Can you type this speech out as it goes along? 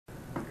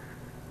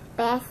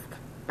Best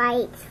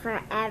bites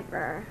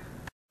forever.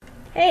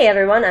 Hey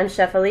everyone, I'm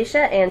Chef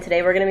Alicia, and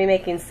today we're going to be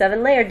making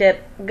 7-layer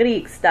dip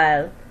Greek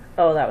style.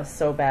 Oh, that was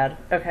so bad.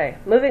 Okay,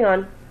 moving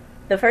on.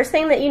 The first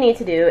thing that you need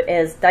to do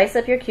is dice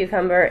up your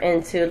cucumber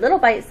into little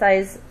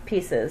bite-sized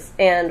pieces,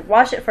 and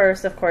wash it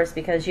first, of course,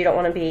 because you don't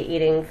want to be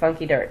eating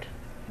funky dirt.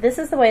 This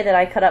is the way that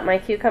I cut up my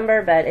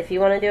cucumber, but if you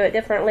want to do it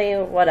differently,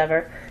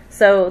 whatever.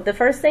 So the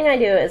first thing I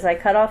do is I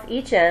cut off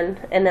each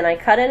end, and then I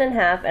cut it in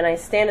half, and I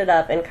stand it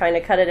up and kind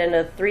of cut it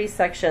into 3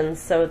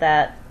 sections so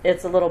that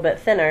it's a little bit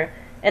thinner,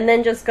 and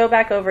then just go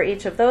back over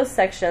each of those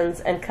sections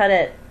and cut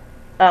it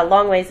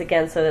long ways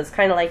again, so that it's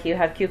kind of like you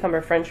have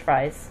cucumber french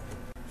fries.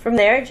 From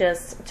there,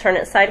 just turn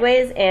it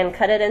sideways and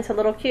cut it into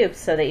little cubes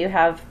so that you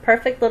have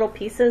perfect little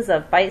pieces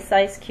of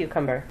bite-sized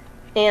cucumber.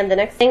 And the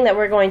next thing that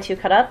we're going to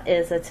cut up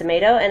is a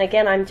tomato, and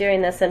again I'm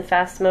doing this in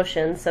fast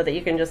motion so that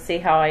you can just see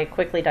how I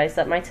quickly dice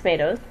up my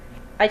tomatoes.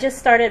 I just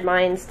started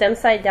mine stem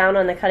side down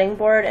on the cutting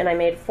board, and I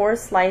made 4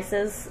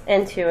 slices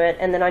into it,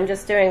 and then I'm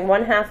just doing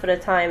 1/2 at a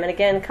time, and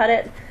again cut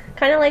it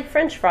kind of like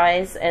french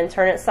fries and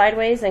turn it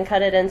sideways and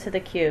cut it into the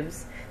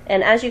cubes.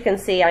 And as you can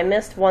see, I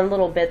missed one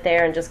little bit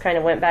there and just kind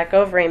of went back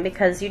over it,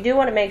 because you do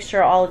want to make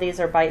sure all of these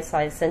are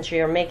bite-sized since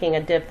you're making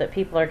a dip that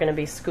people are going to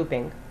be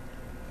scooping.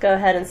 Go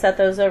ahead and set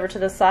those over to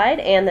the side,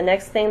 and the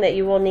next thing that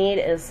you will need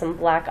is some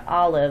black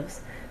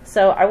olives.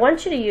 So I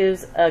want you to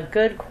use a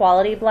good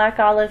quality black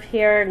olive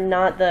here,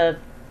 not the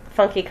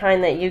funky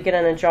kind that you get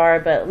in a jar,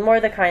 but more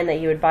the kind that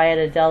you would buy at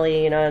a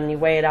deli, and you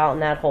weigh it out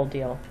and that whole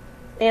deal.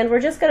 And we're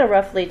just going to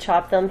roughly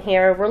chop them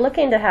here. We're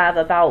looking to have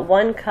about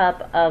 1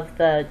 cup of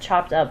the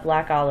chopped up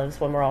black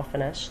olives when we're all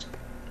finished.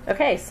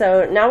 Okay,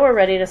 so now we're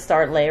ready to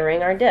start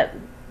layering our dip.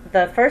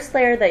 The first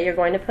layer that you're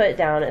going to put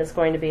down is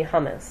going to be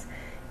hummus.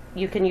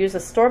 You can use a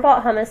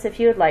store-bought hummus if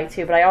you would like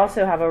to, but I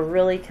also have a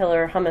really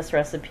killer hummus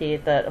recipe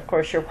that of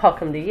course you're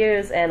welcome to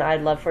use, and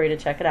I'd love for you to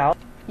check it out.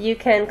 You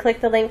can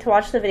click the link to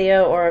watch the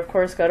video, or of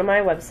course go to my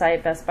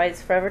website,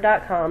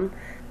 bestbitesforever.com.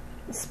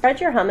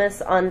 Spread your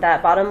hummus on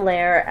that bottom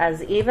layer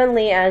as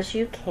evenly as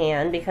you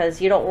can,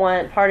 because you don't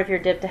want part of your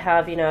dip to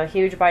have, a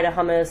huge bite of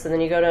hummus and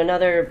then you go to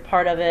another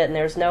part of it and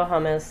there's no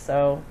hummus,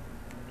 so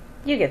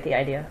you get the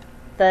idea.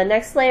 The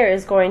next layer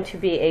is going to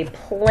be a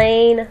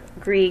plain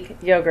Greek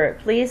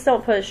yogurt. Please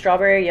don't put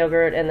strawberry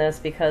yogurt in this,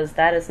 because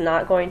that is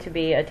not going to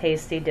be a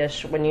tasty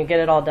dish when you get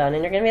it all done.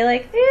 And you're going to be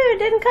like, ew, it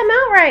didn't come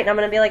out right. And I'm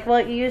going to be like, well,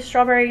 you used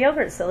strawberry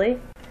yogurt, silly.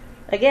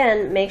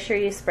 Again, make sure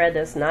you spread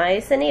this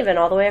nice and even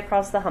all the way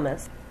across the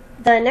hummus.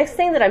 The next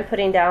thing that I'm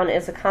putting down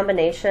is a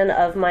combination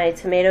of my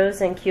tomatoes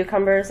and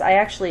cucumbers. I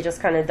actually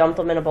just kind of dumped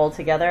them in a bowl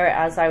together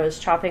as I was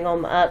chopping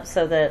them up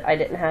so that I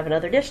didn't have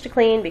another dish to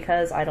clean,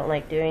 because I don't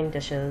like doing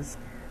dishes.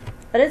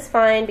 But it's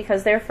fine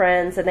because they're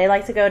friends and they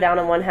like to go down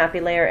in one happy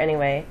layer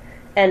anyway.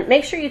 And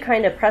make sure you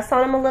kind of press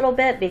on them a little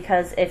bit,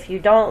 because if you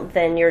don't,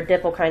 then your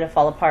dip will kind of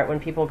fall apart when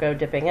people go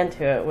dipping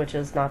into it, which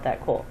is not that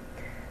cool.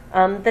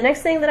 The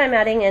next thing that I'm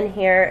adding in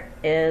here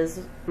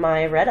is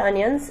my red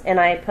onions, and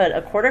I put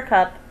a 1/4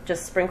 cup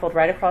just sprinkled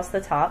right across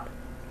the top.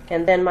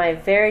 And then my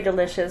very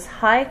delicious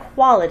high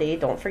quality,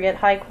 don't forget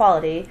high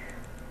quality,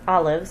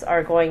 olives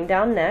are going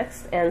down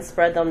next, and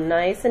spread them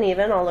nice and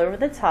even all over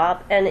the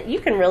top. And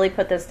you can really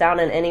put this down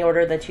in any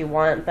order that you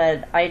want,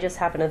 but I just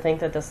happen to think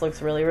that this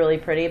looks really, really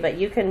pretty. But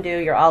you can do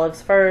your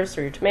olives first,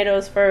 or your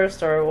tomatoes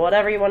first, or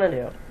whatever you want to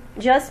do.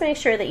 Just make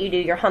sure that you do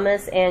your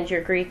hummus and your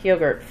Greek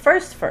yogurt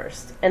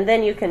first, and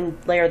then you can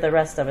layer the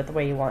rest of it the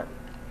way you want.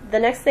 The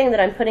next thing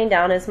that I'm putting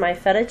down is my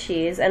feta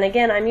cheese, and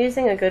again I'm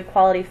using a good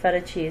quality feta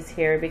cheese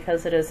here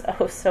because it is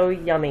oh so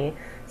yummy.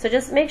 So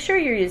just make sure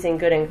you're using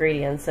good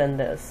ingredients in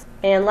this.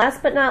 And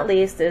last but not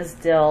least is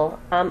dill.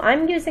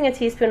 I'm using a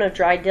teaspoon of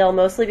dried dill,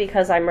 mostly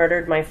because I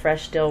murdered my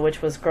fresh dill,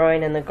 which was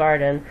growing in the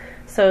garden.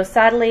 So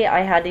sadly I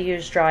had to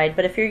use dried,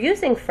 but if you're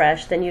using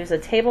fresh, then use a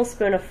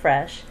tablespoon of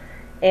fresh.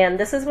 And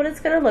this is what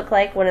it's going to look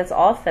like when it's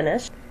all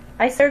finished.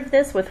 I served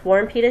this with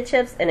warm pita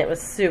chips, and it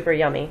was super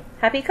yummy.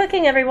 Happy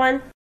cooking,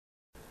 everyone!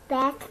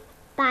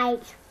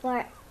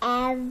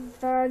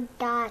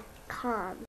 bestbitesforever.com